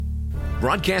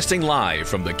Broadcasting live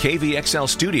from the KVXL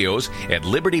studios at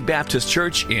Liberty Baptist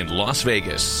Church in Las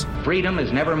Vegas. Freedom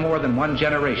is never more than one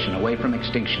generation away from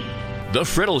extinction. The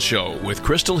Friddle Show with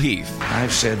Crystal Heath.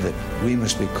 I've said that we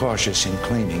must be cautious in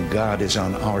claiming God is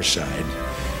on our side.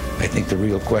 I think the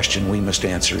real question we must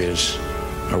answer is,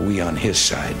 are we on His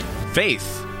side?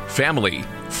 Faith, family,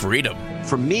 freedom.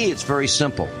 For me, it's very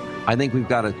simple. I think we've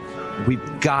got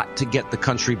to get the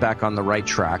country back on the right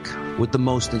track with the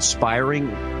most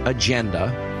inspiring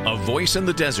agenda. A voice in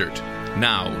the desert.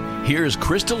 Now, here's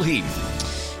Crystal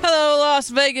Heath. Hello, Las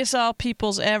Vegas, all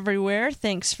peoples everywhere.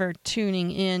 Thanks for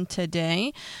tuning in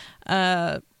today.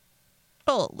 A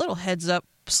little heads up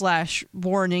 /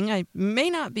 warning. I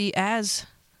may not be as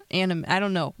I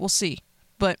don't know. We'll see.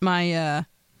 But my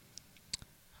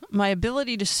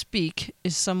ability to speak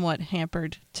is somewhat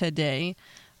hampered today.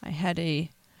 I had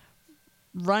a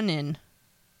run-in.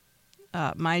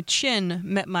 My chin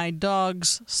met my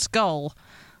dog's skull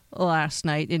last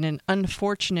night in an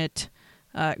unfortunate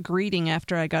greeting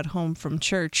after I got home from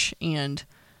church. And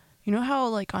you know how,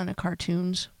 like, on the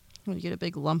cartoons, when you get a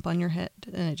big lump on your head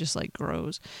and it just, like,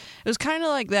 grows? It was kind of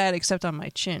like that, except on my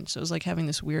chin. So it was like having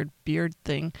this weird beard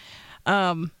thing.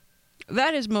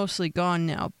 That is mostly gone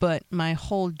now, but my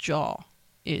whole jaw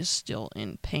is still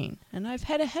in pain. And I've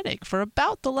had a headache for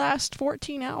about the last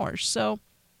 14 hours. So,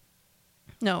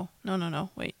 no.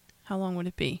 Wait, how long would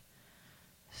it be?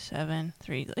 7,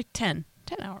 3, like 10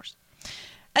 hours.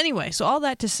 Anyway, so all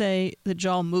that to say, the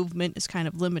jaw movement is kind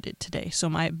of limited today. So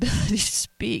my ability to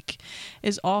speak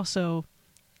is also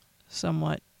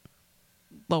somewhat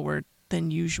lower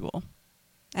than usual.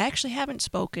 I actually haven't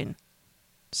spoken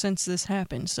since this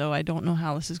happened, so I don't know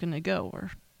how this is going to go,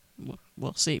 or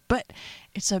we'll see. But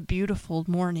it's a beautiful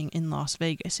morning in Las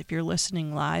Vegas. If you're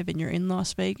listening live and you're in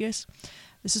Las Vegas,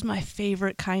 this is my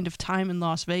favorite kind of time in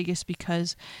Las Vegas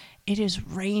because it is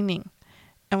raining.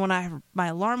 And when my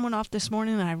alarm went off this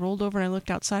morning and I rolled over and I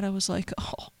looked outside, I was like,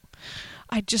 oh,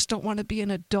 I just don't want to be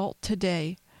an adult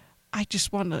today. I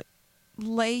just want to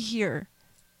lay here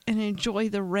and enjoy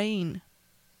the rain.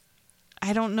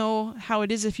 I don't know how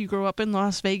it is if you grow up in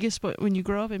Las Vegas, but when you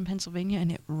grow up in Pennsylvania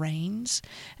and it rains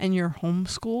and you're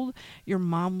homeschooled, your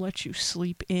mom lets you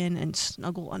sleep in and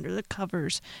snuggle under the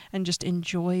covers and just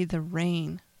enjoy the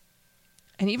rain.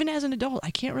 And even as an adult, I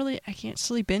can't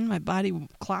sleep in. My body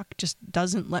clock just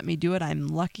doesn't let me do it. I'm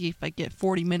lucky if I get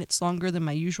 40 minutes longer than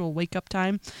my usual wake-up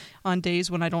time on days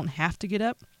when I don't have to get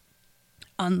up,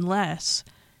 unless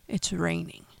it's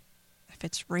raining. If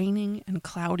it's raining and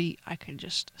cloudy, I could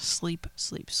just sleep.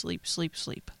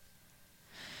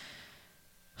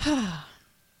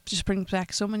 Just brings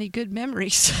back so many good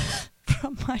memories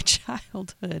from my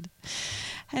childhood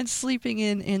and sleeping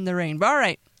in the rain. But all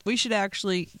right. We should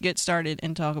actually get started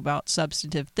and talk about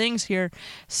substantive things here,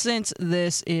 since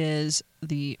this is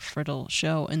the Friddle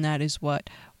Show, and that is what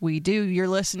we do. You're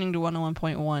listening to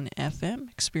 101.1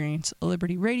 FM, Experience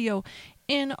Liberty Radio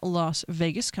in Las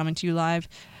Vegas, coming to you live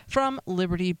from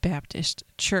Liberty Baptist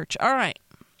Church. All right,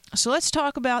 so let's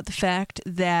talk about the fact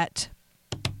that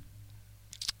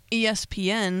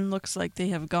ESPN looks like they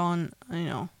have gone,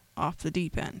 off the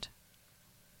deep end.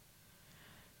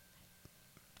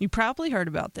 You probably heard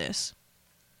about this.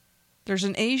 There's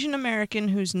an Asian American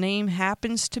whose name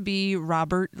happens to be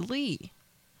Robert Lee.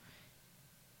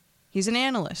 He's an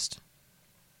analyst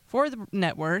for the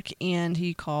network, and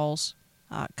he calls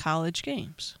college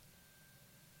games.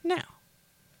 Now,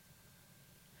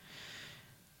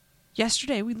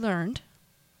 yesterday we learned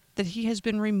that he has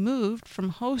been removed from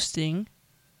hosting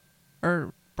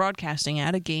or broadcasting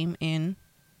at a game in,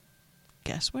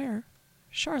 guess where?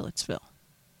 Charlottesville.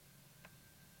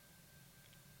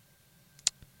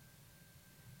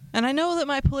 And I know that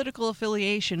my political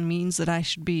affiliation means that I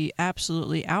should be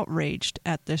absolutely outraged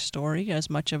at this story, as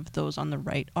much of those on the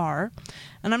right are.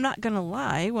 And I'm not going to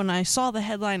lie, when I saw the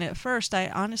headline at first, I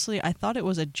thought it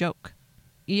was a joke.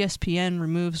 ESPN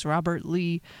removes Robert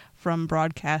Lee from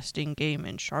broadcasting game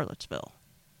in Charlottesville.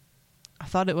 I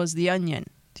thought it was The Onion.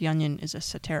 The Onion is a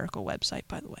satirical website,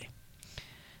 by the way.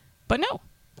 But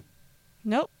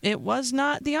no, it was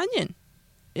not The Onion.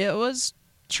 It was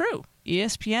true.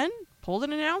 ESPN pulled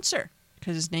an announcer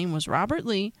because his name was Robert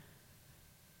Lee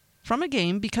from a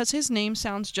game because his name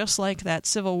sounds just like that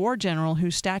Civil War general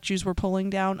whose statues were pulling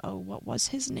down. Oh, what was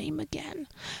his name again?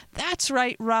 That's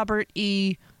right, Robert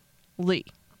E. Lee.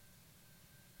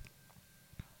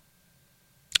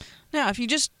 Now, if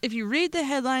you read the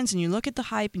headlines and you look at the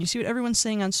hype and you see what everyone's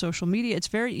saying on social media, it's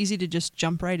very easy to just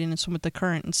jump right in and swim with the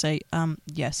current and say,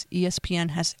 yes, ESPN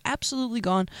has absolutely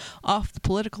gone off the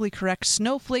politically correct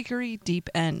snowflakery deep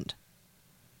end.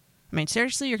 I mean,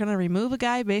 seriously, you're going to remove a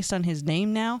guy based on his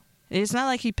name now It's not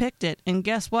like he picked it. And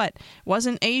guess what? It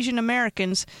wasn't Asian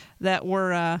Americans that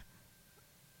were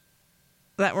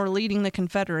leading the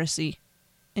Confederacy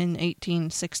in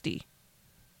 1860.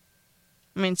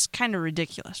 I mean, it's kind of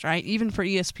ridiculous, right? Even for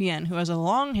ESPN, who has a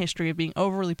long history of being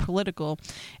overly political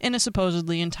in a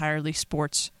supposedly entirely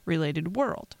sports-related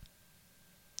world.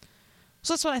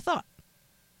 So that's what I thought.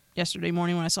 Yesterday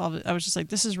morning when I saw it, I was just like,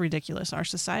 this is ridiculous. Our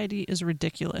society is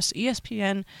ridiculous.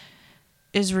 ESPN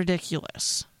is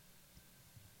ridiculous.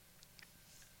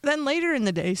 Then later in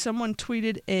the day, someone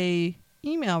tweeted a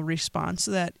email response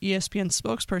that ESPN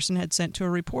spokesperson had sent to a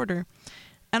reporter,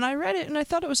 and I read it and I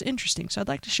thought it was interesting, so I'd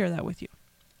like to share that with you.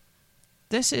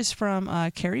 This is from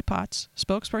Carrie Potts,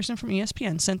 spokesperson from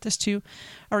ESPN, sent this to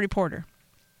a reporter.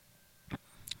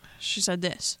 She said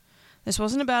this. This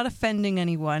wasn't about offending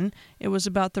anyone. It was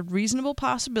about the reasonable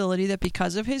possibility that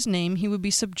because of his name, he would be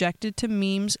subjected to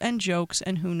memes and jokes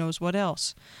and who knows what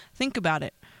else. Think about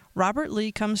it. Robert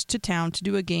Lee comes to town to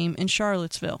do a game in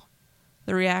Charlottesville.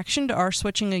 The reaction to our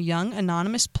switching a young,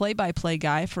 anonymous play-by-play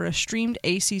guy for a streamed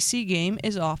ACC game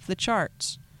is off the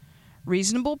charts.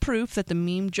 Reasonable proof that the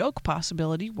meme joke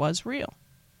possibility was real.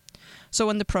 So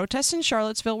when the protests in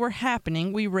Charlottesville were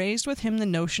happening, we raised with him the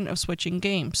notion of switching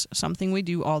games, something we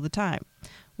do all the time.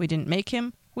 We didn't make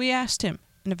him, we asked him,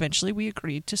 and eventually we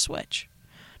agreed to switch.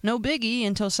 No biggie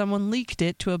until someone leaked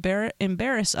it to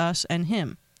embarrass us and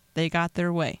him. They got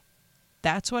their way.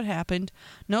 That's what happened.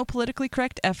 No politically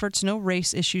correct efforts, no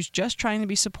race issues, just trying to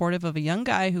be supportive of a young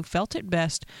guy who felt it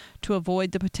best to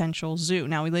avoid the potential zoo.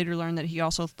 Now, we later learned that he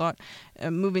also thought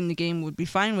moving the game would be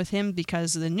fine with him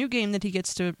because the new game that he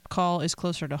gets to call is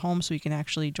closer to home, so he can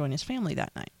actually join his family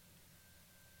that night.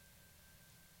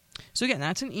 So again,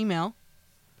 that's an email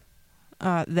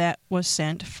that was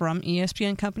sent from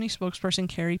ESPN company spokesperson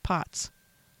Carrie Potts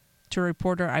to a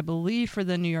reporter, I believe, for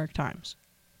the New York Times.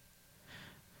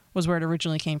 Was where it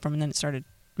originally came from, and then it started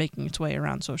making its way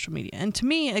around social media. And to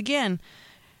me, again,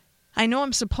 I know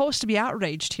I'm supposed to be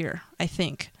outraged here, I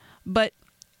think. But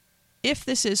if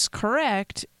this is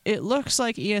correct, it looks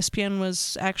like ESPN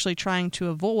was actually trying to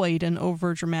avoid an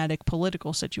overdramatic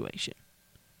political situation.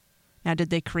 Now, did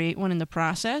they create one in the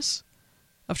process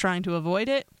of trying to avoid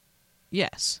it?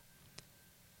 Yes.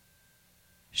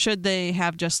 Should they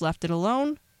have just left it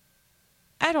alone?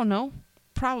 I don't know.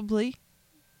 Probably.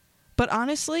 But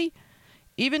honestly,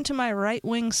 even to my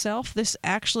right-wing self, this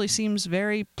actually seems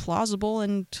very plausible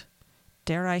and,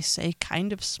 dare I say,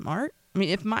 kind of smart. I mean,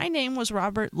 if my name was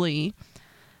Robert Lee,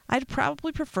 I'd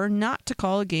probably prefer not to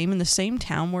call a game in the same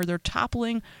town where they're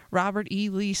toppling Robert E.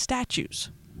 Lee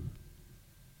statues.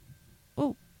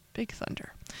 Oh, big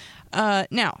thunder.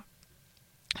 Now,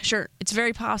 sure, it's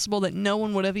very possible that no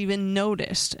one would have even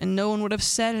noticed and no one would have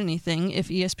said anything if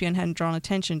ESPN hadn't drawn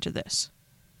attention to this.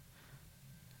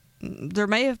 There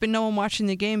may have been no one watching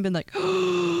the game been like,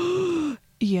 oh,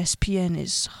 ESPN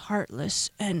is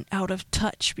heartless and out of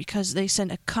touch because they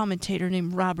sent a commentator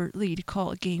named Robert Lee to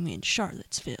call a game in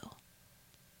Charlottesville.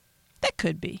 That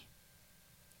could be.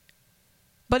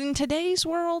 But in today's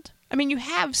world, I mean, you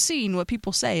have seen what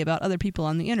people say about other people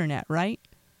on the internet, right?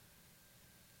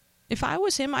 If I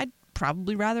was him, I'd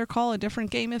probably rather call a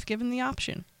different game if given the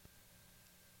option.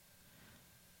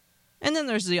 And then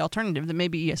there's the alternative that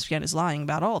maybe ESPN is lying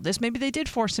about all of this. Maybe they did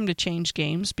force him to change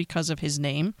games because of his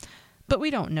name, but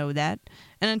we don't know that.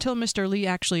 And until Mr. Lee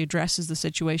actually addresses the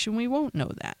situation, we won't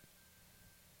know that.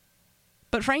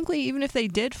 But frankly, even if they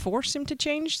did force him to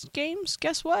change games,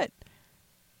 guess what?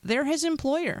 They're his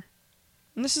employer.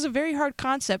 And this is a very hard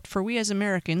concept for we as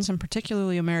Americans, and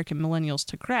particularly American millennials,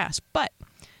 to grasp. But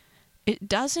it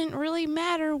doesn't really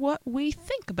matter what we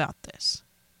think about this.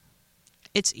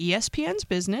 It's ESPN's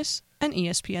business and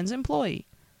ESPN's employee.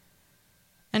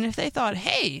 And if they thought,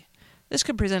 hey, this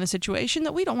could present a situation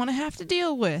that we don't want to have to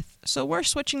deal with, so we're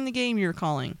switching the game you're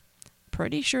calling,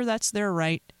 pretty sure that's their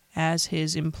right as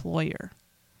his employer.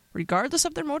 Regardless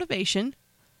of their motivation,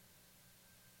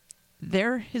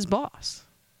 they're his boss.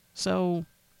 So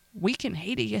we can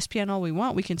hate ESPN all we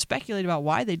want. We can speculate about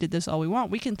why they did this all we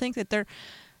want. We can think that they're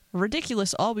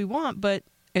ridiculous all we want, but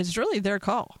it's really their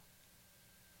call.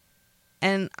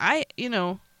 And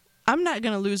I'm not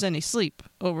going to lose any sleep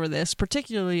over this,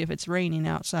 particularly if it's raining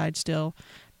outside still,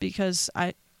 because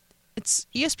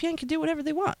ESPN can do whatever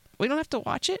they want. We don't have to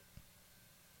watch it.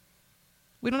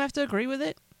 We don't have to agree with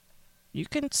it. You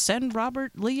can send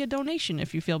Robert Lee a donation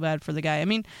if you feel bad for the guy. I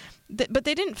mean, but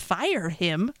they didn't fire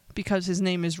him because his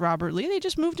name is Robert Lee. They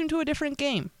just moved him to a different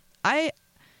game.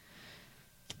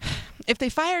 If they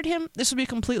fired him, this would be a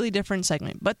completely different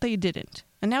segment, but they didn't.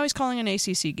 And now he's calling an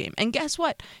ACC game. And guess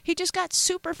what? He just got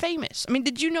super famous. I mean,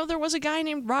 did you know there was a guy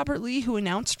named Robert Lee who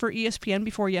announced for ESPN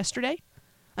before yesterday?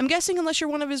 I'm guessing unless you're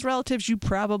one of his relatives, you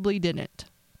probably didn't.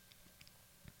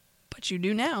 But you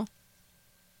do now.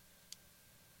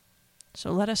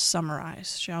 So let us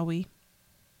summarize, shall we?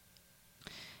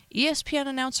 ESPN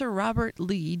announcer Robert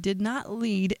Lee did not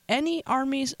lead any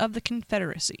armies of the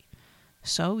Confederacy.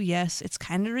 So, yes, it's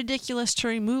kind of ridiculous to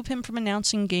remove him from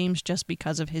announcing games just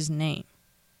because of his name.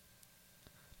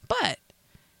 But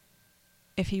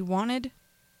if he wanted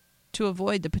to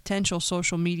avoid the potential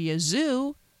social media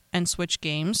zoo and switch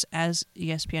games, as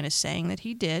ESPN is saying that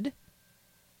he did,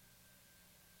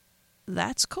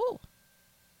 that's cool.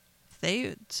 If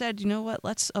they said, you know what,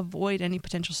 let's avoid any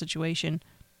potential situation,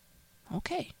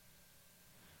 okay.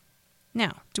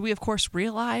 Now, do we of course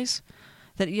realize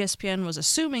that ESPN was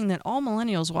assuming that all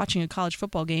millennials watching a college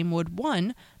football game would,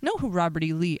 1, know who Robert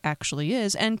E. Lee actually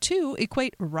is, and 2,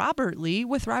 equate Robert Lee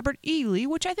with Robert E. Lee,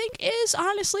 which I think is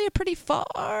honestly a pretty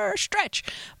far stretch.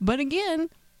 But again,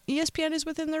 ESPN is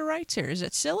within their rights here. Is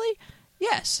it silly?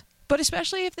 Yes. But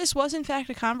especially if this was in fact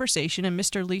a conversation and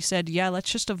Mr. Lee said, yeah,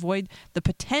 let's just avoid the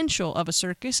potential of a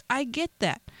circus, I get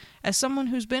that. As someone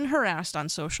who's been harassed on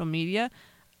social media,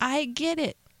 I get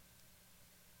it.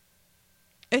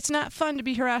 It's not fun to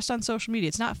be harassed on social media.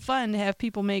 It's not fun to have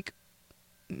people make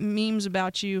memes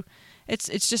about you. It's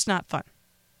just not fun.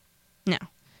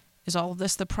 Now, is all of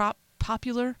this the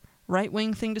popular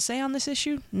right-wing thing to say on this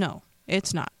issue? No,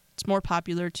 it's not. It's more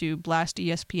popular to blast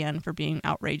ESPN for being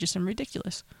outrageous and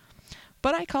ridiculous.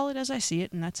 But I call it as I see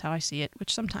it, and that's how I see it,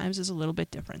 which sometimes is a little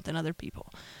bit different than other people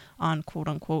on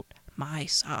quote-unquote my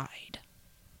side.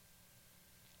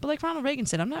 But like Ronald Reagan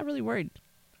said, I'm not really worried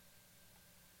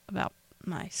about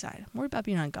my side. I'm worried about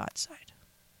being on God's side.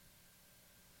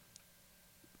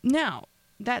 Now,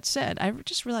 that said, I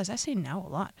just realized I say now a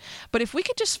lot. But if we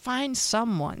could just find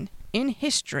someone in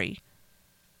history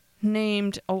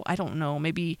named, I don't know,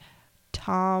 maybe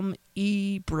Tom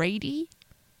E. Brady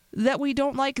that we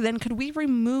don't like, then could we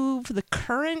remove the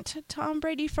current Tom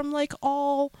Brady from like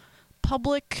all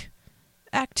public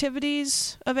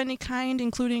activities of any kind,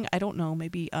 including, I don't know,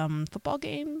 maybe football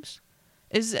games?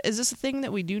 Is this a thing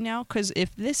that we do now? Because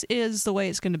if this is the way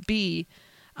it's going to be,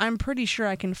 I'm pretty sure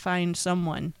I can find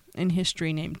someone in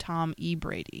history named Tom E.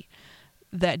 Brady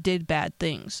that did bad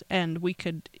things, and we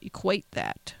could equate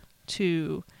that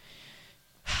to,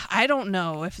 I don't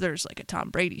know if there's like a Tom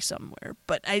Brady somewhere,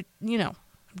 but I'm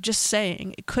just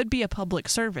saying, it could be a public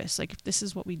service. Like, if this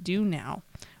is what we do now,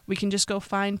 we can just go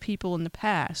find people in the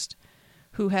past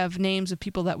who have names of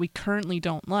people that we currently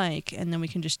don't like, and then we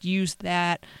can just use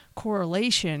that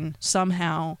correlation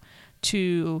somehow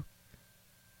to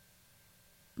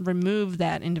remove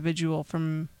that individual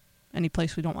from any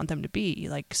place we don't want them to be,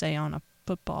 like, say, on a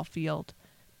football field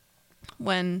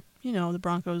when, the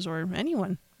Broncos or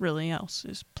anyone really else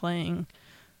is playing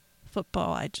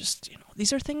football. I just,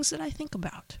 these are things that I think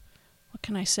about. What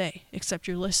can I say? Except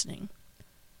you're listening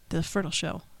to The Fertile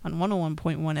Show on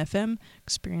 101.1 FM,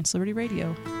 Experience Liberty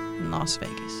Radio in Las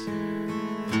Vegas.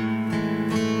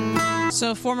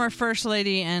 So former First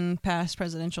Lady and past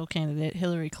presidential candidate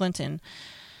Hillary Clinton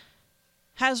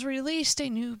has released a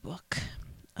new book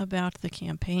about the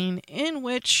campaign in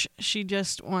which she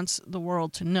just wants the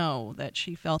world to know that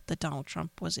she felt that Donald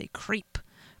Trump was a creep,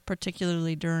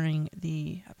 particularly during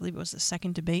I believe it was the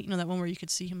second debate, that one where you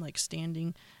could see him like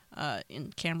standing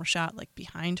in camera shot like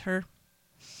behind her,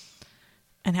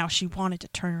 and how she wanted to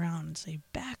turn around and say,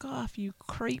 back off, you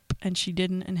creep, and she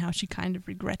didn't, and how she kind of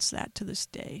regrets that to this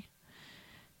day.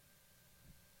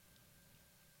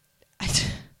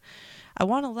 I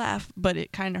want to laugh, but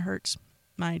it kind of hurts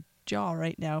my jaw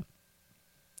right now.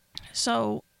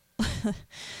 So,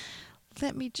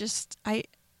 let me just, I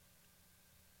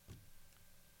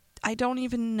don't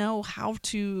even know how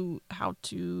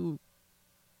to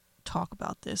talk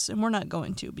about this, and we're not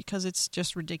going to, because it's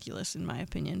just ridiculous in my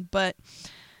opinion. But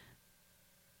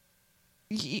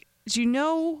do you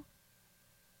know,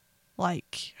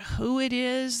 like, who it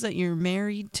is that you're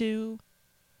married to,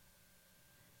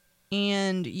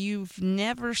 and you've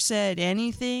never said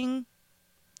anything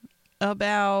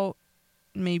about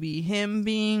maybe him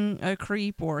being a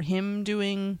creep or him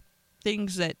doing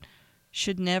things that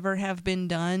should never have been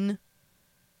done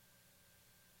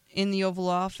in the Oval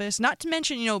Office? Not to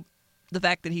mention, the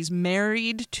fact that he's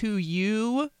married to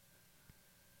you.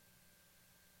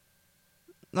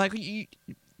 Like,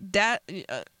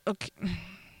 okay.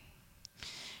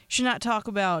 Should not talk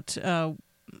about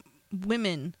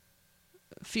women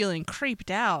feeling creeped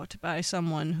out by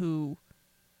someone who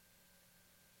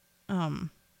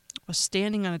was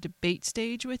standing on a debate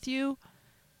stage with you.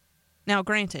 Now,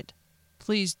 granted,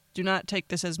 please do not take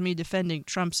this as me defending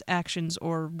Trump's actions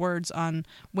or words on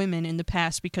women in the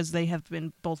past, because they have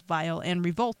been both vile and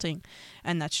revolting,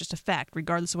 and that's just a fact.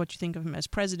 Regardless of what you think of him as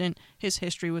president, his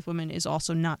history with women is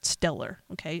also not stellar,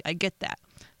 okay? I get that.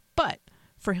 But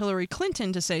for Hillary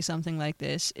Clinton to say something like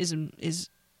this is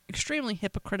extremely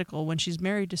hypocritical when she's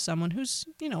married to someone who's,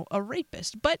 a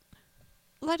rapist. But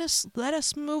let us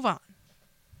move on.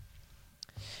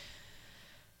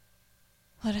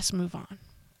 Let us move on.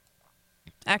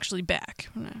 Actually, back.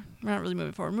 We're not really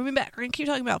moving forward. Moving back. We're going to keep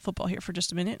talking about football here for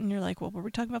just a minute. And you're like, well, were we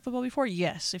talking about football before?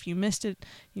 Yes. If you missed it,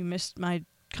 you missed my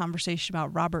conversation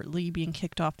about Robert Lee being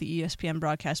kicked off the ESPN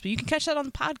broadcast. But you can catch that on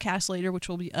the podcast later, which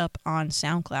will be up on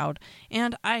SoundCloud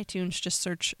and iTunes. Just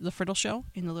search The Friddle Show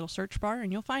in the little search bar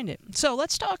and you'll find it. So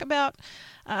let's talk about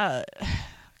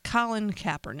Colin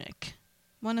Kaepernick,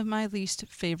 one of my least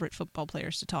favorite football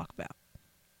players to talk about.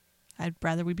 I'd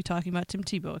rather we be talking about Tim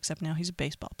Tebow, except now he's a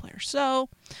baseball player. So,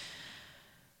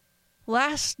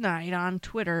 last night on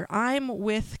Twitter, I'm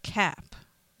with Cap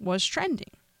was trending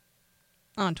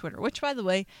on Twitter, which, by the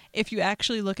way, if you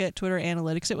actually look at Twitter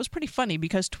analytics, it was pretty funny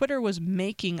because Twitter was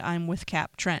making I'm with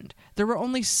Cap trend. There were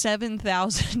only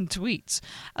 7,000 tweets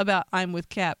about I'm with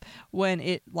Cap when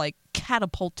it,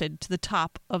 catapulted to the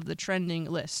top of the trending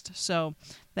list. So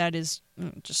that is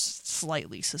just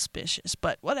slightly suspicious,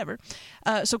 but whatever.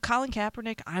 So Colin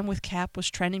Kaepernick, I'm with Cap, was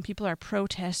trending. People are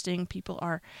protesting. People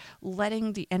are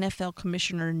letting the NFL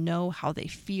commissioner know how they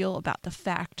feel about the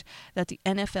fact that the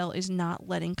NFL is not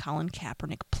letting Colin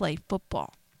Kaepernick play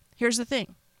football. Here's the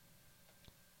thing.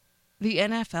 The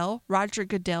NFL, Roger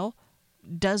Goodell,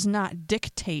 does not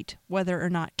dictate whether or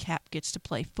not Cap gets to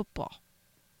play football.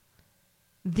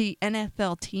 The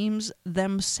NFL teams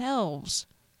themselves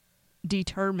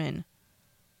determine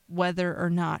whether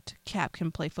or not Cap can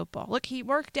play football. Look, he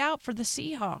worked out for the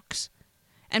Seahawks.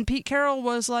 And Pete Carroll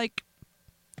was like,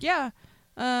 yeah,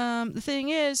 the thing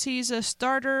is, he's a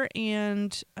starter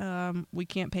and we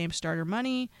can't pay him starter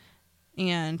money.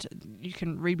 And you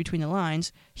can read between the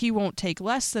lines. He won't take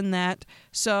less than that.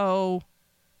 So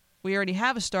we already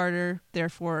have a starter.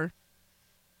 Therefore,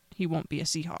 he won't be a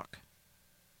Seahawk.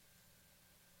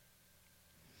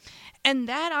 And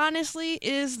that, honestly,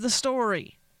 is the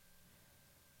story.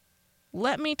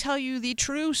 Let me tell you the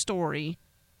true story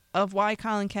of why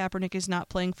Colin Kaepernick is not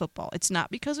playing football. It's not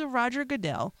because of Roger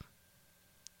Goodell.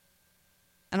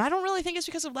 And I don't really think it's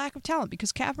because of lack of talent,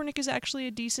 because Kaepernick is actually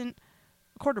a decent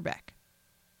quarterback.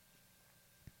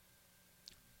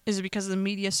 Is it because of the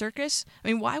media circus? I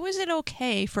mean, why was it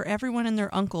okay for everyone and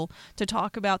their uncle to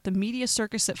talk about the media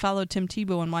circus that followed Tim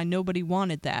Tebow and why nobody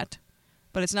wanted that?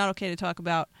 But it's not okay to talk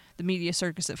about the media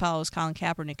circus that follows Colin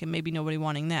Kaepernick and maybe nobody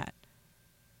wanting that.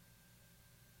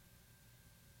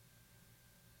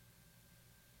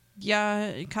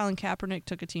 Yeah, Colin Kaepernick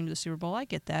took a team to the Super Bowl. I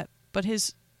get that. But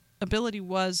his ability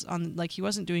was he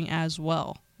wasn't doing as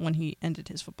well when he ended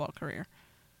his football career.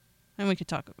 And we could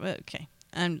talk about okay.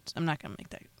 I'm not going to make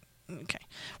that. Okay.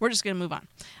 We're just going to move on.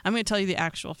 I'm going to tell you the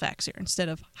actual facts here instead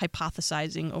of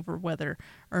hypothesizing over whether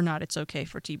or not it's okay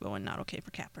for Tebow and not okay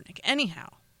for Kaepernick. Anyhow,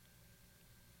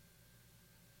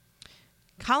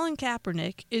 Colin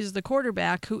Kaepernick is the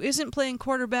quarterback who isn't playing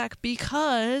quarterback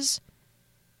because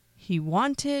he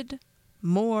wanted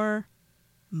more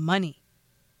money.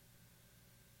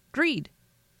 Greed.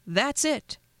 That's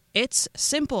it. It's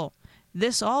simple.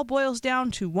 This all boils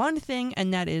down to one thing,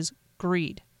 and that is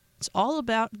greed. It's all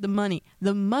about the money.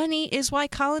 The money is why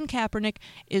Colin Kaepernick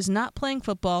is not playing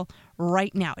football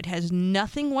right now. It has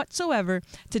nothing whatsoever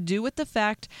to do with the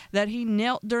fact that he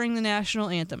knelt during the national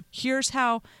anthem. Here's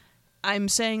how I'm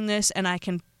saying this, and I'm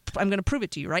going to prove it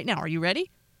to you right now. Are you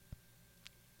ready?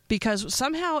 Because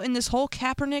somehow in this whole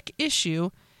Kaepernick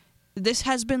issue, this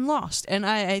has been lost, and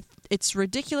it's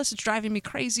ridiculous. It's driving me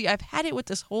crazy. I've had it with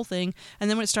this whole thing, and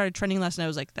then when it started trending last night, I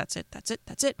was like, that's it.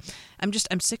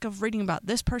 I'm sick of reading about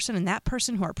this person and that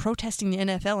person who are protesting the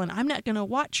NFL, and I'm not going to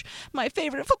watch my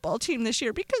favorite football team this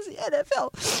year because the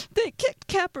NFL, they kicked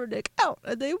Kaepernick out,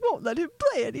 and they won't let him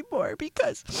play anymore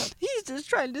because he's just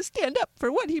trying to stand up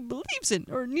for what he believes in,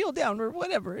 or kneel down, or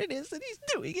whatever it is that he's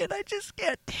doing, and I just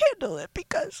can't handle it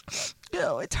because,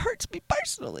 it hurts me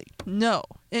personally. No,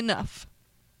 enough.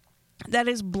 That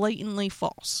is blatantly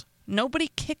false. Nobody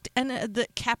kicked the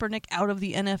Kaepernick out of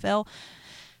the NFL.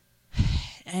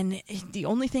 And the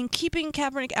only thing keeping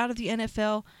Kaepernick out of the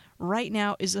NFL right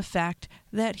now is the fact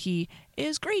that he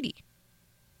is greedy.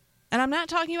 And I'm not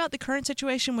talking about the current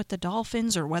situation with the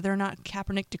Dolphins or whether or not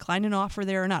Kaepernick declined an offer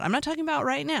there or not. I'm not talking about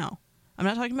right now. I'm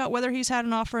not talking about whether he's had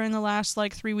an offer in the last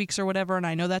 3 weeks or whatever, and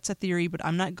I know that's a theory, but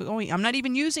I'm not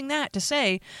even using that to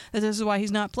say that this is why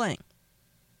he's not playing.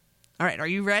 All right, are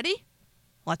you ready?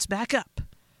 Let's back up.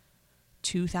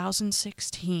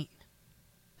 2016.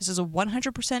 This is a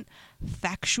 100%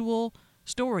 factual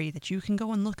story that you can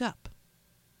go and look up.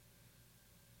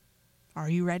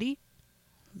 Are you ready?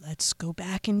 Let's go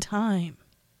back in time.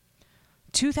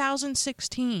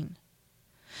 2016.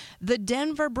 The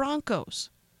Denver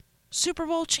Broncos, Super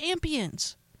Bowl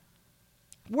champions,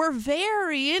 were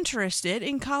very interested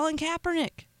in Colin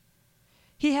Kaepernick.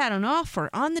 He had an offer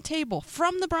on the table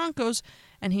from the Broncos,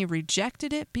 and he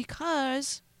rejected it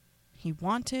because he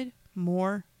wanted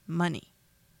more money.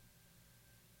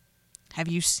 Have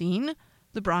you seen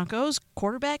the Broncos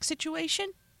quarterback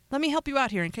situation? Let me help you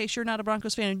out here in case you're not a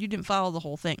Broncos fan and you didn't follow the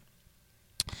whole thing.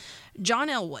 John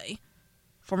Elway,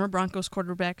 former Broncos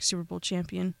quarterback, Super Bowl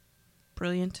champion,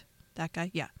 brilliant, that guy,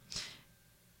 yeah.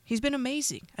 He's been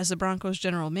amazing as the Broncos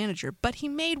general manager, but he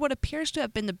made what appears to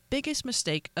have been the biggest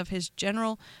mistake of his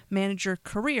general manager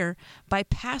career by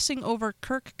passing over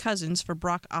Kirk Cousins for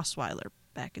Brock Osweiler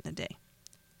back in the day.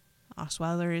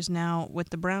 Osweiler is now with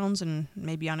the Browns and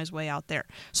maybe on his way out there.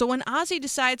 So when Ozzie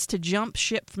decides to jump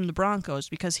ship from the Broncos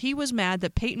because he was mad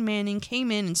that Peyton Manning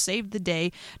came in and saved the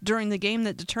day during the game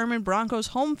that determined Broncos'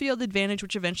 home field advantage,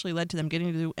 which eventually led to them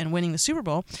getting to and winning the Super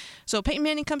Bowl. So Peyton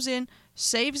Manning comes in,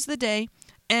 saves the day,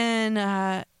 and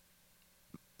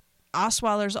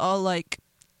Osweiler's all like,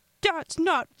 "That's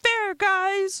not fair,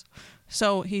 guys."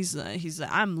 So he's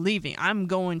I'm leaving. I'm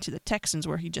going to the Texans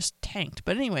where he just tanked.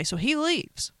 But anyway, so he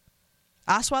leaves.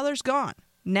 Osweiler's gone.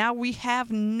 Now we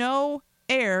have no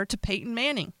heir to Peyton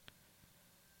Manning.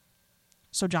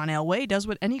 So John Elway does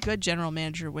what any good general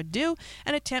manager would do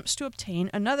and attempts to obtain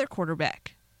another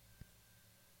quarterback.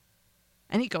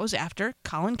 And he goes after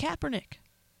Colin Kaepernick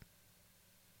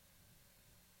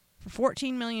for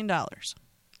 $14 million.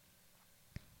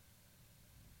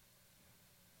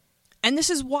 And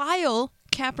this is while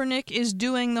Kaepernick is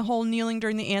doing the whole kneeling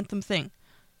during the anthem thing.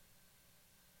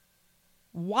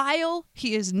 While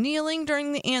he is kneeling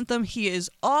during the anthem, he is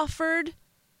offered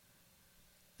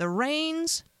the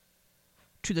reins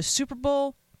to the Super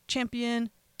Bowl champion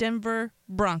Denver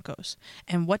Broncos.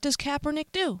 And what does Kaepernick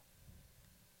do?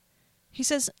 He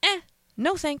says,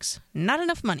 no thanks, not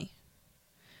enough money.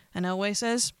 And Elway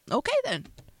says, okay then.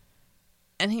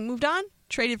 And he moved on,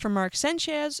 traded for Mark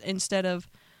Sanchez instead of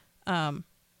Kaepernick.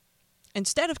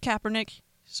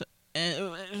 So,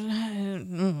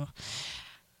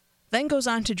 then goes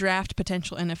on to draft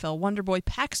potential NFL wonderboy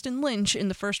Paxton Lynch in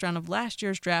the first round of last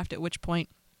year's draft, at which point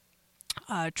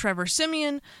Trevor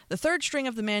Siemian, the third string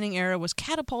of the Manning era, was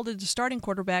catapulted to starting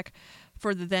quarterback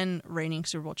for the then reigning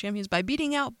Super Bowl champions by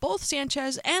beating out both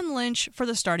Sanchez and Lynch for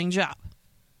the starting job.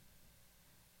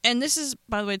 And this is,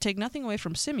 by the way, to take nothing away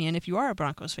from Siemian, if you are a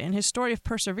Broncos fan, his story of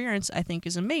perseverance, I think,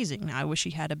 is amazing. Now, I wish he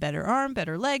had a better arm,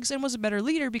 better legs, and was a better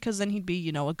leader because then he'd be,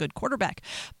 a good quarterback.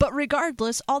 But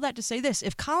regardless, all that to say this,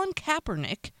 if Colin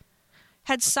Kaepernick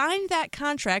had signed that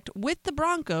contract with the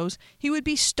Broncos, he would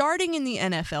be starting in the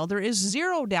NFL. There is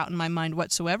zero doubt in my mind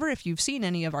whatsoever if you've seen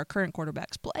any of our current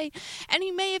quarterbacks play. And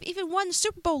he may have even won the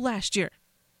Super Bowl last year.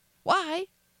 Why?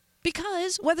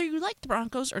 Because whether you like the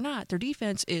Broncos or not, their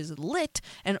defense is lit,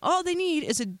 and all they need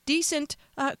is a decent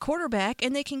quarterback,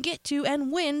 and they can get to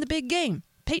and win the big game.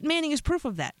 Peyton Manning is proof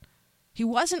of that. He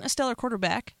wasn't a stellar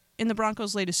quarterback in the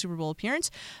Broncos' latest Super Bowl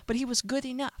appearance, but he was good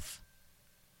enough.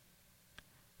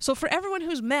 So for everyone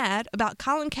who's mad about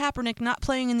Colin Kaepernick not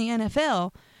playing in the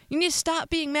NFL, you need to stop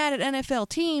being mad at NFL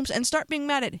teams and start being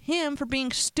mad at him for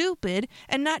being stupid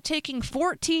and not taking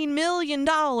 $14 million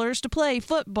to play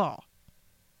football.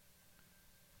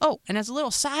 Oh, and as a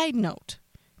little side note,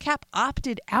 Cap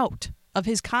opted out of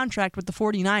his contract with the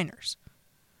 49ers.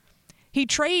 He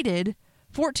traded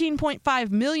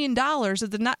 $14.5 million that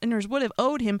the Niners would have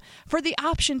owed him for the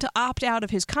option to opt out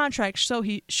of his contract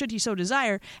should he so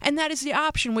desire, and that is the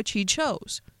option which he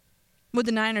chose. Would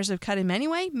the Niners have cut him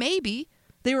anyway? Maybe.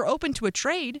 They were open to a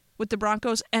trade with the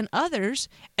Broncos and others,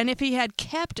 and if he had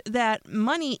kept that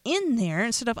money in there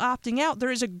instead of opting out,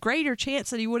 there is a greater chance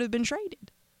that he would have been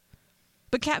traded.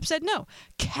 But Cap said no.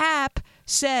 Cap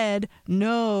said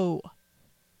no.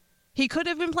 He could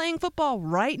have been playing football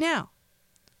right now.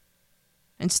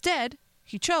 Instead,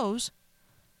 he chose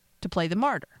to play the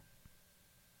martyr.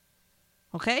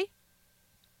 Okay?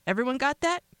 Everyone got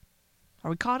that?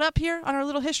 Are we caught up here on our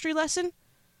little history lesson?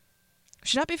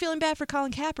 Should not be feeling bad for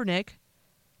Colin Kaepernick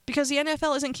because the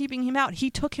NFL isn't keeping him out. He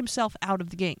took himself out of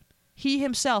the game. He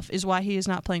himself is why he is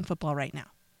not playing football right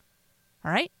now.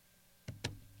 All right?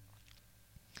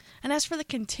 And as for the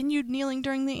continued kneeling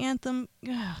during the anthem,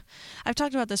 I've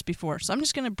talked about this before, so I'm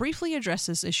just going to briefly address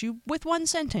this issue with one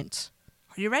sentence.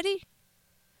 Are you ready?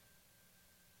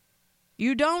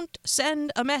 You don't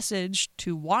send a message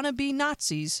to wannabe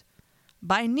Nazis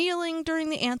by kneeling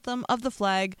during the anthem of the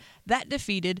flag that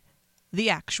defeated the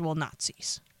actual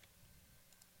Nazis.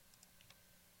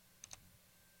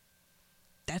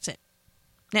 That's it.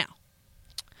 Now,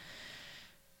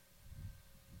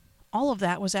 all of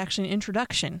that was actually an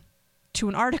introduction to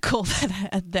an article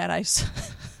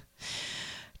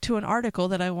to an article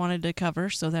that I wanted to cover.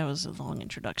 So that was a long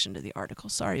introduction to the article.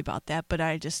 Sorry about that, but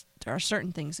there are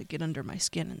certain things that get under my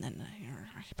skin, and then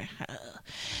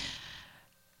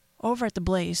over at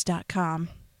theblaze.com,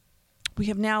 we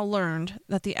have now learned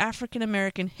that the African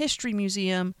American History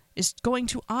Museum is going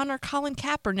to honor Colin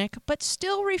Kaepernick, but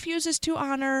still refuses to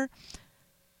honor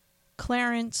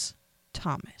Clarence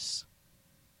Thomas.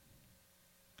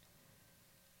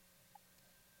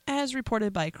 As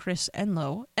reported by Chris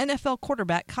Enlow, NFL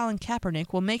quarterback Colin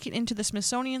Kaepernick will make it into the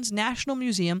Smithsonian's National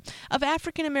Museum of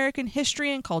African American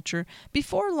History and Culture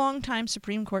before longtime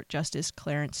Supreme Court Justice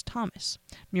Clarence Thomas.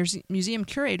 Museum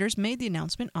curators made the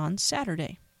announcement on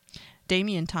Saturday.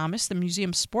 Damian Thomas, the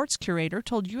museum's sports curator,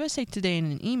 told USA Today in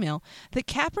an email that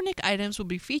Kaepernick items will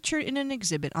be featured in an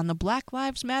exhibit on the Black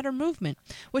Lives Matter movement,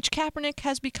 which Kaepernick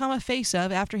has become a face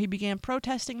of after he began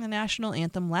protesting the national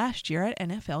anthem last year at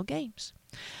NFL games.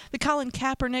 The Colin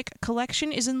Kaepernick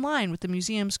collection is in line with the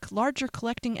museum's larger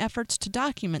collecting efforts to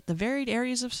document the varied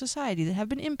areas of society that have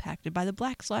been impacted by the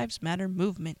Black Lives Matter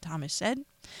movement, Thomas said.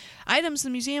 Items the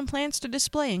museum plans to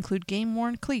display include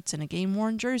game-worn cleats and a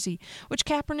game-worn jersey, which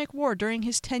Kaepernick wore during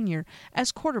his tenure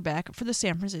as quarterback for the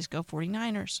San Francisco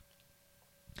 49ers.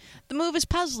 The move is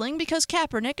puzzling because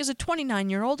Kaepernick is a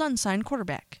 29-year-old unsigned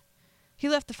quarterback. He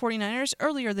left the 49ers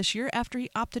earlier this year after he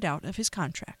opted out of his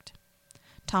contract.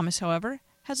 Thomas, however,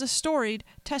 has a storied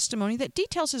testimony that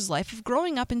details his life of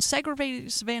growing up in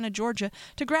segregated Savannah, Georgia,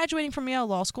 to graduating from Yale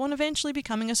Law School and eventually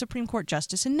becoming a Supreme Court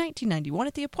justice in 1991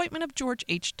 at the appointment of George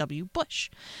H.W. Bush.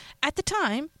 At the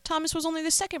time, Thomas was only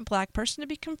the second black person to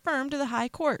be confirmed to the High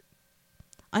Court.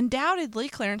 Undoubtedly,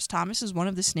 Clarence Thomas is one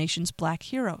of this nation's black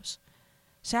heroes.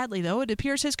 Sadly, though, it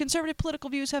appears his conservative political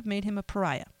views have made him a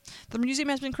pariah. The museum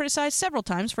has been criticized several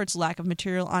times for its lack of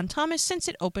material on Thomas since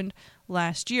it opened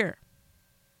last year.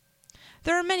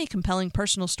 There are many compelling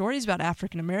personal stories about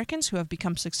African Americans who have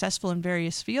become successful in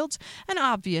various fields, and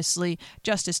obviously,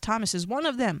 Justice Thomas is one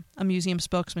of them, a museum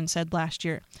spokesman said last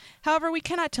year. However, we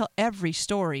cannot tell every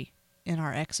story in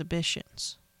our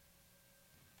exhibitions.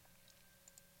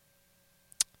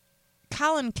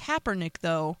 Colin Kaepernick,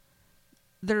 though,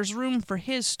 there's room for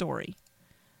his story.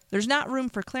 There's not room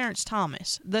for Clarence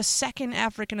Thomas, the second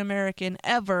African American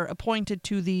ever appointed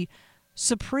to the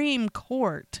Supreme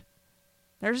Court.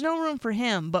 There's no room for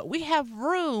him, but we have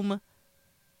room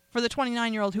for the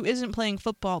 29-year-old who isn't playing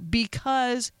football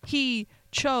because he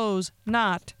chose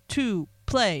not to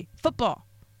play football.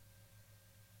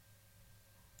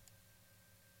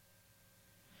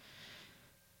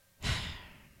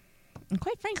 And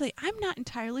quite frankly, I'm not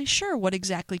entirely sure what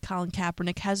exactly Colin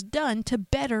Kaepernick has done to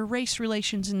better race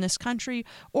relations in this country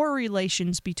or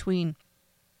relations between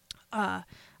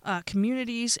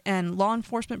communities and law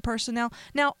enforcement personnel.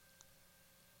 Now,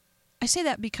 I say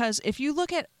that because if you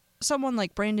look at someone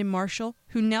like Brandon Marshall,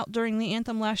 who knelt during the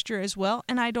anthem last year as well,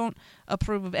 and I don't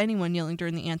approve of anyone kneeling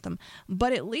during the anthem,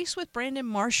 but at least with Brandon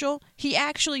Marshall, he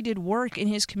actually did work in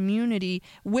his community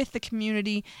with the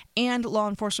community and law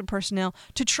enforcement personnel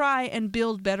to try and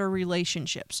build better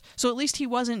relationships. So at least he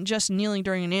wasn't just kneeling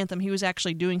during an anthem, he was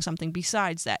actually doing something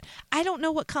besides that. I don't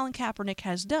know what Colin Kaepernick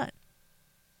has done.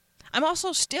 I'm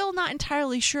also still not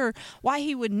entirely sure why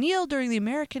he would kneel during the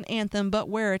American anthem but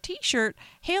wear a T-shirt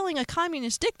hailing a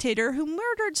communist dictator who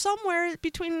murdered somewhere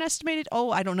between an estimated,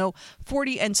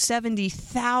 40 and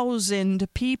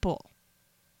 70,000 people.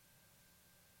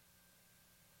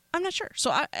 I'm not sure.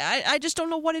 So I just don't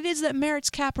know what it is that merits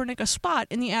Kaepernick a spot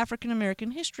in the African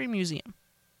American History Museum.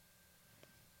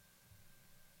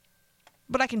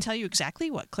 But I can tell you exactly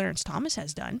what Clarence Thomas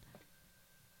has done.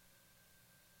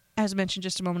 As mentioned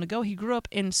just a moment ago, he grew up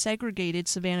in segregated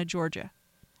Savannah, Georgia.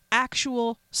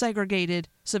 Actual segregated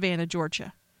Savannah,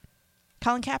 Georgia.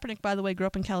 Colin Kaepernick, by the way, grew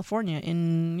up in California,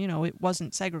 and, it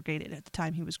wasn't segregated at the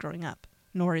time he was growing up,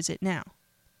 nor is it now.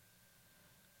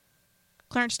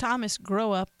 Clarence Thomas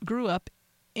grew up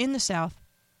in the South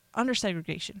under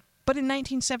segregation, but in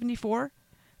 1974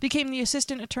 became the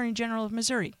Assistant Attorney General of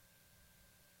Missouri.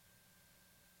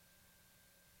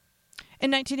 In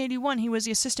 1981, he was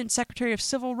the Assistant Secretary of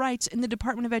Civil Rights in the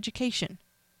Department of Education.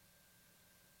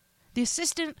 The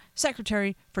Assistant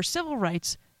Secretary for Civil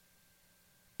Rights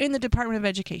in the Department of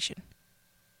Education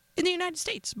in the United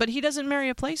States. But he doesn't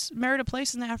merit a place in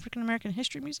the African American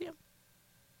History Museum.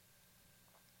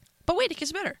 But wait, it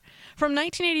gets better. From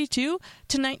 1982 to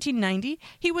 1990,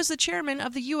 he was the chairman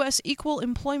of the U.S. Equal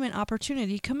Employment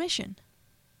Opportunity Commission.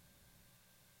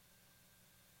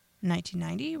 In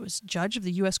 1990, he was judge of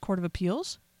the U.S. Court of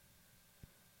Appeals.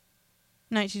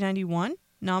 1991,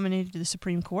 nominated to the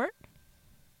Supreme Court.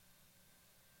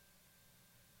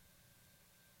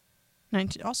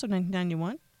 Also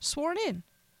 1991, sworn in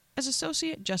as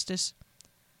Associate Justice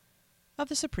of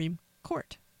the Supreme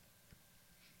Court.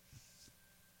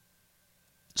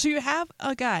 So you have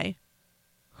a guy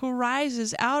who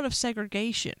rises out of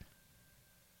segregation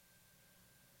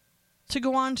to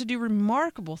go on to do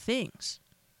remarkable things.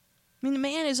 I mean, the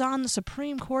man is on the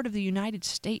Supreme Court of the United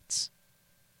States.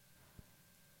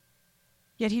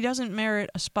 Yet he doesn't merit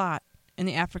a spot in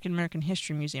the African American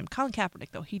History Museum. Colin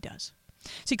Kaepernick, though, he does.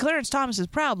 See, Clarence Thomas's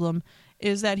problem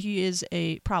is that he is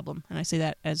a problem, and I say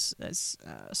that as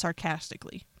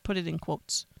sarcastically. Put it in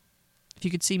quotes. If you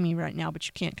could see me right now, but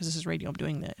you can't because this is radio, I'm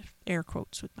doing the air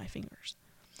quotes with my fingers.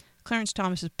 Clarence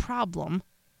Thomas's problem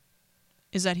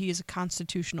is that he is a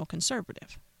constitutional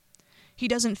conservative. He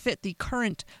doesn't fit the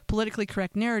current politically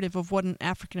correct narrative of what an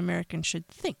African American should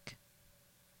think.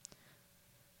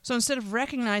 So instead of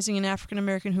recognizing an African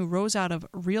American who rose out of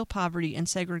real poverty and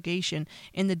segregation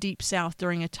in the Deep South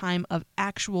during a time of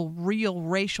actual real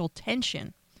racial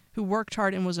tension, who worked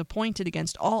hard and was appointed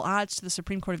against all odds to the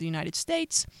Supreme Court of the United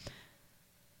States,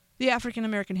 the African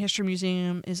American History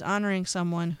Museum is honoring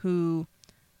someone who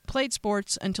played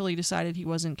sports until he decided he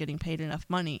wasn't getting paid enough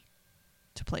money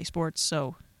to play sports,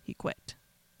 so he quit.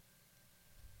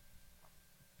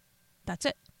 That's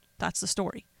it. That's the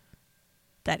story.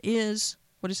 That is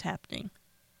what is happening.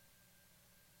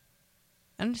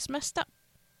 And it's messed up.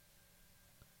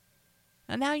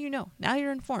 And now you know. Now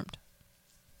you're informed.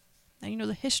 Now you know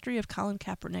the history of Colin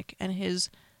Kaepernick and his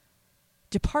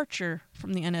departure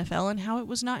from the NFL and how it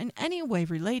was not in any way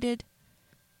related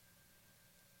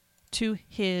to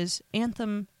his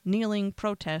anthem kneeling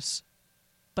protests,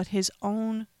 but his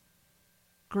own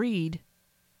greed.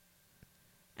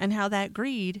 And how that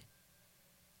greed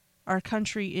our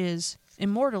country is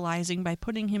immortalizing by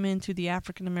putting him into the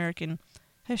African American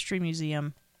History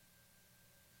Museum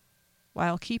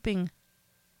while keeping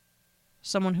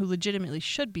someone who legitimately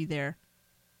should be there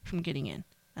from getting in.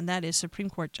 And that is Supreme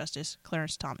Court Justice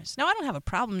Clarence Thomas. Now, I don't have a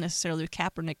problem necessarily with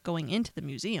Kaepernick going into the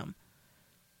museum.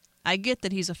 I get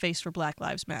that he's a face for Black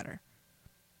Lives Matter.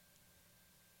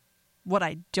 What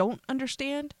I don't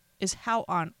understand is how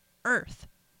on earth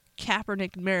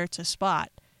Kaepernick merits a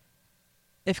spot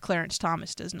if Clarence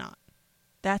Thomas does not.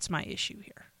 That's my issue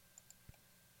here.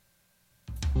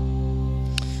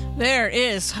 There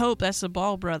is hope. That's the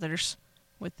Ball Brothers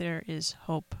with There Is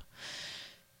Hope.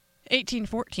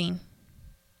 1814.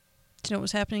 Do you know what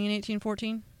was happening in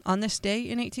 1814? On this day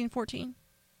in 1814,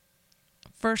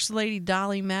 First Lady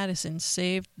Dolly Madison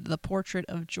saved the portrait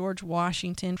of George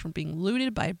Washington from being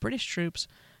looted by British troops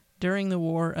during the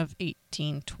War of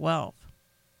 1812.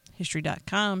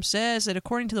 History.com says that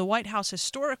according to the White House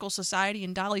Historical Society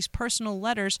and Dolly's personal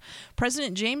letters,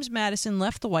 President James Madison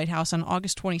left the White House on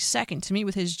August 22nd to meet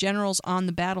with his generals on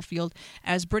the battlefield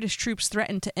as British troops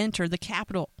threatened to enter the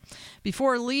capital.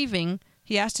 Before leaving,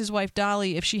 he asked his wife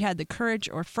Dolly if she had the courage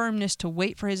or firmness to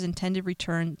wait for his intended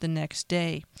return the next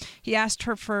day. He asked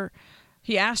her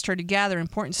to gather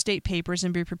important state papers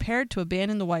and be prepared to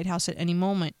abandon the White House at any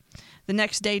moment. The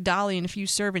next day, Dolly and a few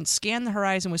servants scanned the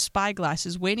horizon with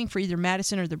spyglasses, waiting for either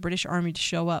Madison or the British Army to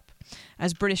show up.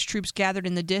 As British troops gathered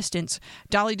in the distance,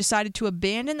 Dolly decided to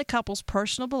abandon the couple's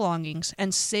personal belongings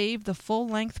and save the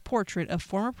full-length portrait of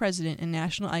former president and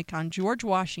national icon George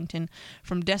Washington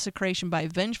from desecration by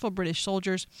vengeful British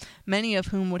soldiers, many of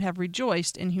whom would have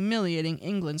rejoiced in humiliating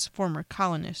England's former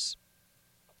colonists.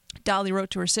 Dolly wrote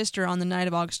to her sister on the night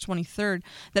of August 23rd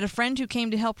that a friend who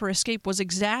came to help her escape was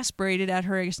exasperated at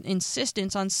her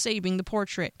insistence on saving the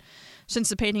portrait. Since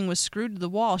the painting was screwed to the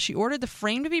wall, she ordered the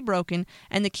frame to be broken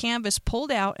and the canvas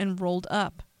pulled out and rolled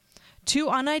up. Two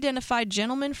unidentified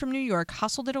gentlemen from New York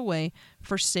hustled it away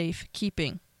for safe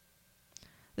keeping.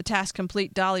 The task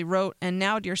complete, Dolly wrote, "And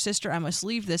now, dear sister, I must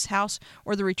leave this house,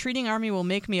 or the retreating army will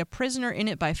make me a prisoner in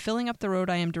it by filling up the road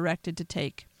I am directed to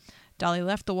take." Dolly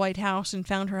left the White House and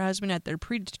found her husband at their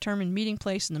predetermined meeting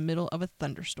place in the middle of a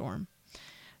thunderstorm.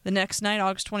 The next night,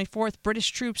 August 24th, British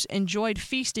troops enjoyed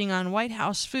feasting on White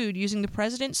House food using the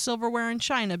president's silverware and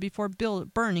china before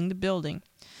burning the building.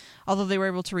 Although they were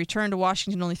able to return to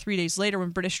Washington only 3 days later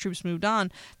when British troops moved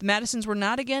on, the Madisons were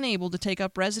not again able to take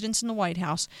up residence in the White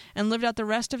House and lived out the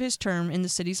rest of his term in the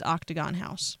city's Octagon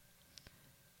House.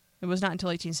 It was not until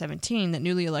 1817 that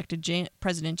newly elected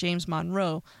President James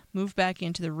Monroe moved back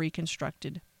into the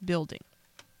reconstructed building.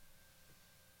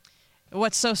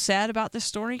 what's so sad about this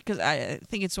story, because I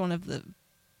think it's one of the...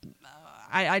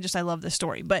 I love this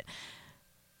story, but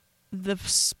the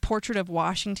portrait of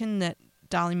Washington that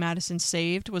Dolly Madison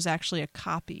saved was actually a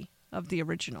copy of the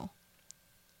original.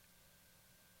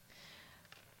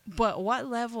 But what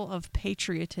level of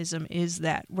patriotism is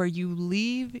that, where you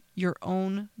leave your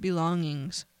own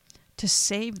belongings to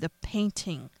save the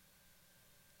painting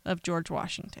of George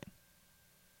Washington?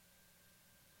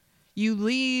 You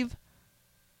leave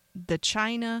the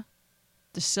china,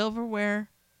 the silverware,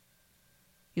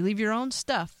 you leave your own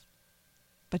stuff,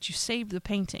 but you save the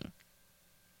painting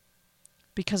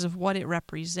because of what it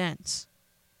represents.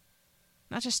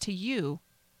 Not just to you.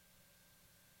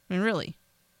 I mean, really.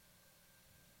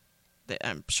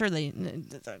 I'm sure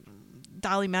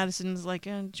Dolly Madison's like,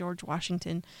 George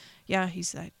Washington. Yeah,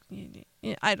 he's that.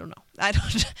 I don't know. I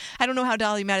don't know how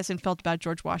Dolly Madison felt about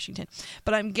George Washington.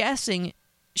 But I'm guessing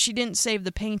she didn't save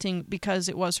the painting because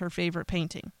it was her favorite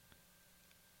painting.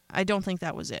 I don't think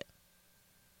that was it.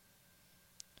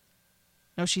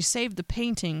 No, she saved the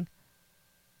painting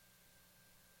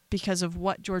because of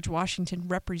what George Washington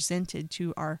represented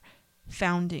to our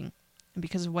founding, and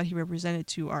because of what he represented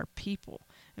to our people,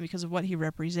 and because of what he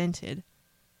represented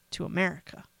to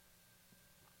America.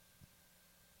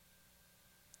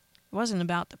 It wasn't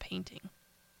about the painting.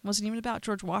 It wasn't even about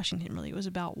George Washington, really. It was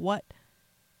about what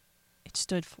it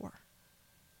stood for.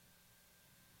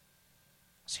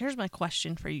 So here's my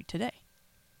question for you today.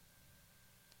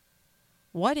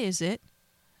 What is it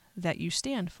that you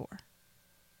stand for?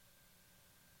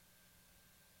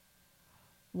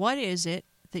 What is it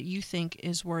that you think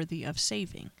is worthy of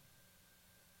saving?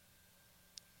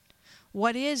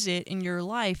 What is it in your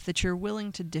life that you're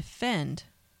willing to defend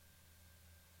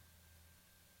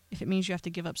if it means you have to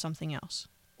give up something else?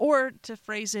 Or, to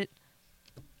phrase it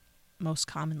most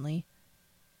commonly,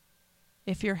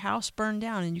 if your house burned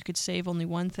down and you could save only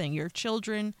one thing, your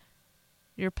children,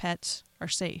 your pets are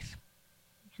safe.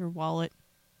 Your wallet,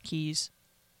 keys,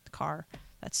 the car,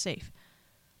 that's safe.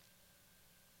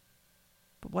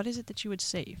 But what is it that you would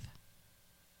save?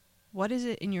 What is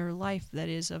it in your life that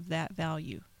is of that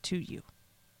value to you?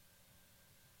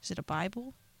 Is it a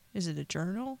Bible? Is it a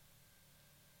journal?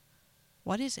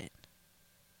 What is it?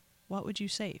 What would you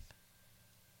save?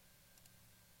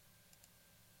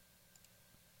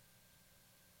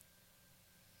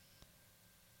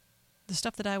 The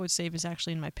stuff that I would save is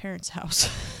actually in my parents' house.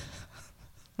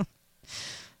 It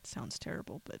sounds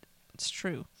terrible, but it's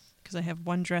true. Because I have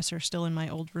one dresser still in my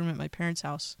old room at my parents'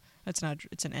 house. It's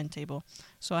an end table.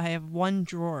 So I have one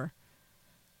drawer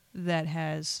that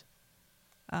has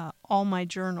all my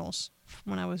journals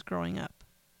from when I was growing up.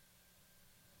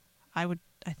 I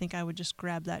think I would just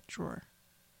grab that drawer.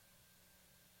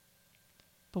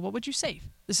 But what would you save?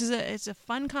 It's a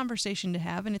fun conversation to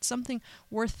have, and it's something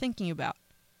worth thinking about.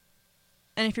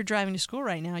 And if you're driving to school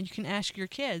right now, you can ask your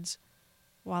kids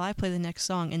while I play the next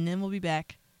song, and then we'll be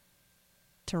back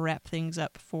to wrap things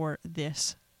up for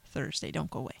this Thursday. Don't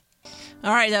go away.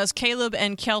 All right, that was Caleb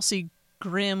and Kelsey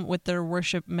Grimm with their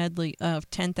worship medley of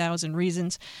 10,000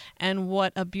 Reasons. And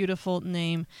what a beautiful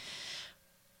name.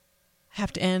 I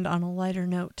have to end on a lighter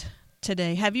note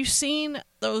today. Have you seen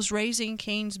those Raising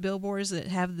Cane's billboards that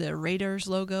have the Raiders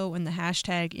logo and the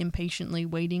hashtag impatiently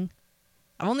waiting?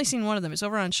 I've only seen one of them. It's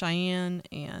over on Cheyenne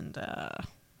and,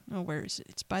 where is it?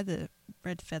 It's by the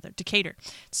Red Feather. Decatur.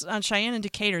 It's on Cheyenne and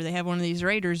Decatur. They have one of these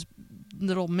Raiders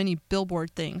little mini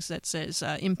billboard things that says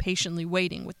impatiently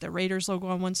waiting, with the Raiders logo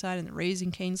on one side and the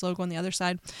Raising Cane's logo on the other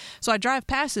side. So I drive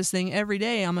past this thing every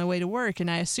day on my way to work,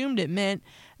 and I assumed it meant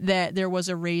that there was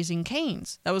a Raising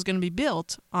Cane's that was going to be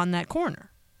built on that corner.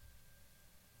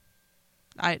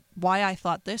 Why I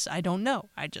thought this, I don't know.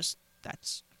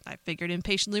 I figured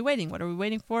impatiently waiting. What are we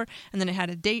waiting for? And then it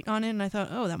had a date on it, and I thought,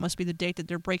 oh, that must be the date that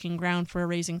they're breaking ground for a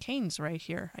Raising Cane's right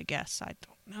here, I guess. I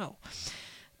don't know.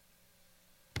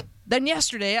 Then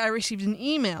yesterday, I received an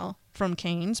email from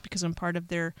Cane's, because I'm part of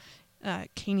their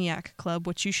Caniac Club,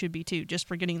 which you should be too. Just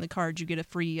for getting the card, you get a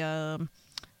free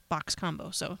box combo,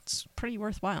 so it's pretty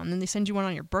worthwhile. And then they send you one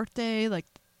on your birthday. Like,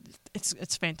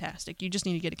 it's fantastic. You just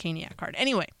need to get a Caniac card.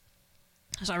 Anyway.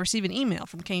 So I received an email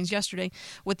from Cane's yesterday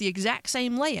with the exact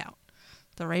same layout.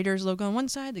 The Raiders logo on one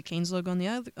side, the Cane's logo on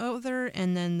the other,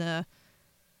 and then the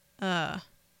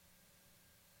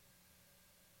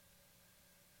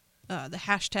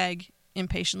hashtag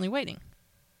impatiently waiting.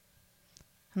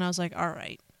 And I was like, all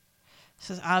right. This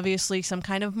is obviously some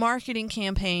kind of marketing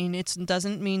campaign. It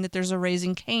doesn't mean that there's a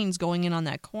Raising Cane's going in on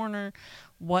that corner.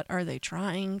 What are they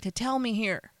trying to tell me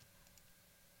here?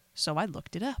 So I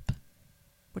looked it up,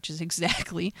 which is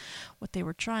exactly what they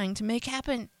were trying to make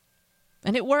happen.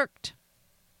 And it worked.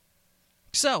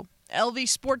 So,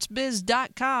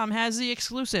 LVSportsBiz.com has the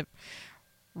exclusive.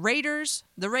 The Raiders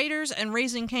and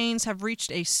Raising Cane's have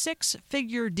reached a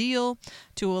 6-figure deal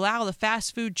to allow the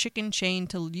fast food chicken chain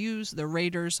to use the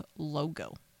Raiders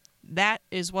logo. That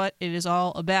is what it is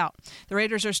all about. The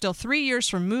Raiders are still 3 years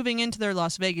from moving into their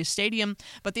Las Vegas stadium,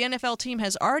 but the NFL team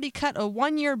has already cut a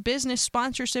 1-year business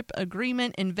sponsorship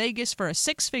agreement in Vegas for a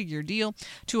 6-figure deal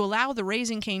to allow the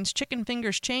Raising Cane's Chicken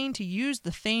Fingers chain to use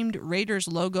the famed Raiders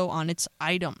logo on its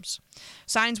items.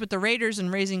 Signs with the Raiders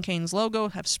and Raising Cane's logo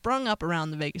have sprung up around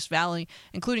the Vegas Valley,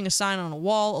 including a sign on a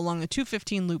wall along the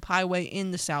 215 Loop Highway in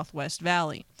the Southwest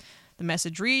Valley. The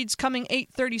message reads, "Coming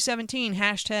 8/30/17,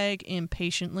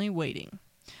 #impatiently waiting."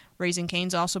 Raising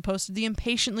Cane's also posted the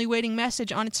impatiently waiting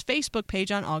message on its Facebook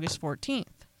page on August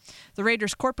 14th. The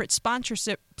Raiders' corporate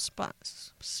sponsorship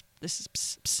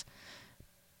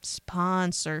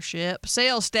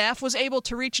sales staff was able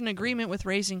to reach an agreement with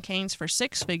Raising Cane's for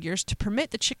 6 figures to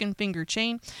permit the chicken finger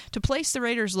chain to place the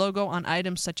Raiders logo on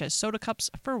items such as soda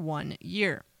cups for 1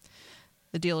 year.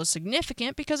 The deal is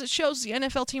significant because it shows the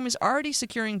NFL team is already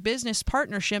securing business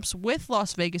partnerships with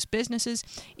Las Vegas businesses,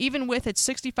 even with its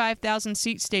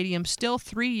 65,000-seat stadium still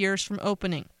 3 years from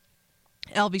opening.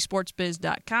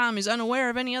 LVSportsBiz.com is unaware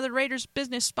of any other Raiders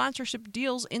business sponsorship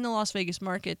deals in the Las Vegas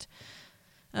market.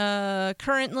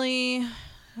 Currently,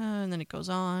 and then it goes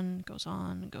on.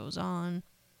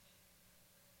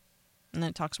 And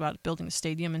then it talks about building the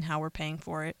stadium and how we're paying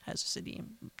for it as a city,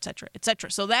 etc., etc.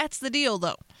 So that's the deal,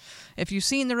 though. If you've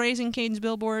seen the Raising Cane's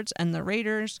billboards and the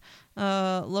Raiders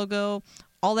logo,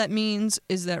 all that means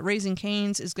is that Raising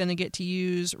Cane's is going to get to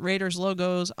use Raiders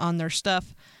logos on their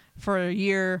stuff for a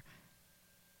year.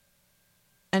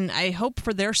 And I hope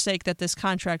for their sake that this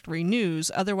contract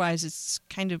renews. Otherwise, it's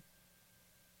kind of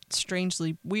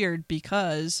strangely weird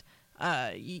because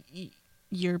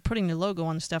you're putting the logo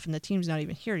on the stuff and the team's not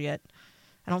even here yet.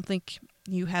 I don't think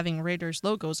you having Raiders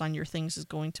logos on your things is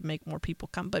going to make more people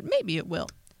come, but maybe it will.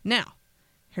 Now,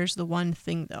 here's the one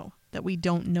thing, though, that we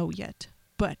don't know yet,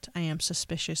 but I am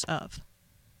suspicious of.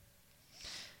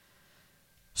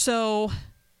 So,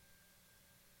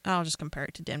 I'll just compare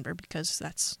it to Denver because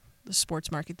that's the sports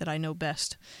market that I know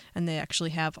best, and they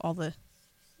actually have all the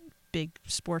big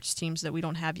sports teams that we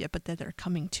don't have yet, but that are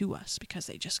coming to us because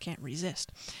they just can't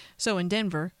resist. So in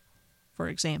Denver, for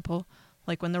example,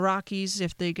 like when the Rockies,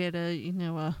 if they get a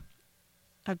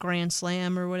grand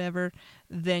slam or whatever,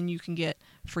 then you can get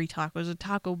free tacos at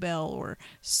Taco Bell or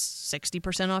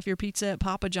 60% off your pizza at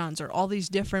Papa John's, or all these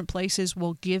different places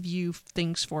will give you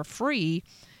things for free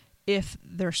if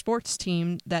their sports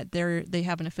team that they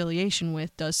have an affiliation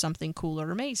with does something cool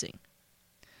or amazing.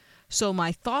 So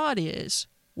my thought is,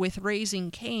 with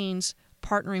Raising Cane's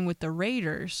partnering with the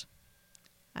Raiders,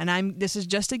 and this is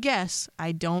just a guess,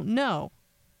 I don't know,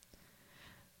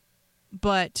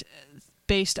 but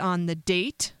based on the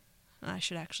date, I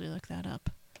should actually look that up.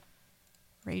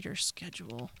 Raiders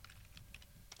schedule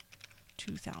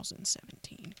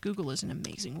 2017. Google is an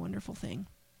amazing, wonderful thing.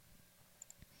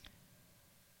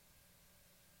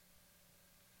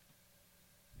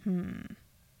 I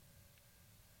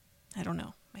don't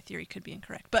know. My theory could be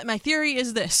incorrect. But my theory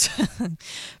is this,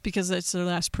 because it's their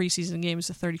last preseason game is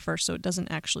the 31st, so it doesn't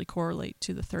actually correlate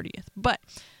to the 30th. But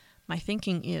my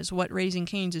thinking is what Raising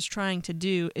Cane's is trying to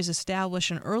do is establish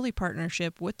an early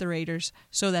partnership with the Raiders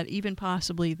so that even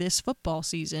possibly this football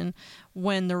season,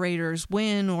 when the Raiders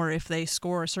win or if they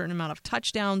score a certain amount of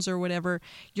touchdowns or whatever,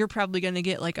 you're probably going to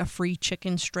get like a free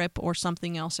chicken strip or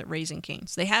something else at Raising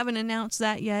Cane's. They haven't announced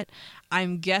that yet.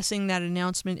 I'm guessing that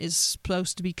announcement is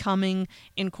supposed to be coming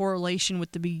in correlation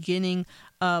with the beginning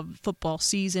of football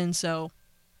season. So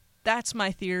that's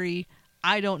my theory.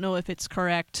 I don't know if it's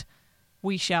correct.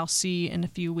 We shall see in a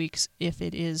few weeks if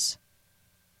it is,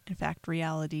 in fact,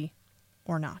 reality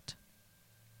or not.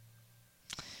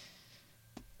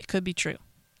 It could be true.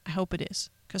 I hope it is,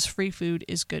 because free food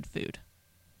is good food.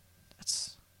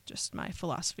 That's just my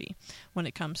philosophy when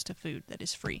it comes to food that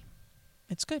is free.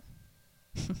 It's good.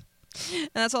 And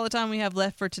that's all the time we have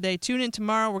left for today. Tune in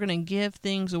tomorrow. We're going to give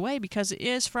things away because it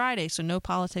is Friday, so no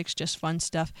politics, just fun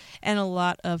stuff and a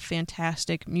lot of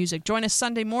fantastic music. Join us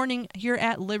Sunday morning here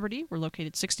at Liberty. We're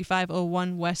located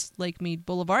 6501 West Lake Mead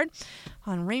Boulevard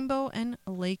on Rainbow and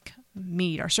Lake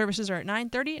Mead. Our services are at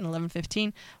 9:30 and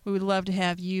 11:15. We would love to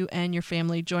have you and your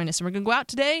family join us. And we're going to go out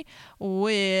today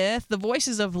with the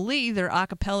Voices of Lee, their a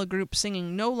cappella group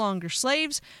singing No Longer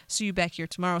Slaves. See you back here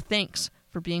tomorrow. Thanks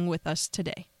for being with us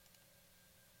today.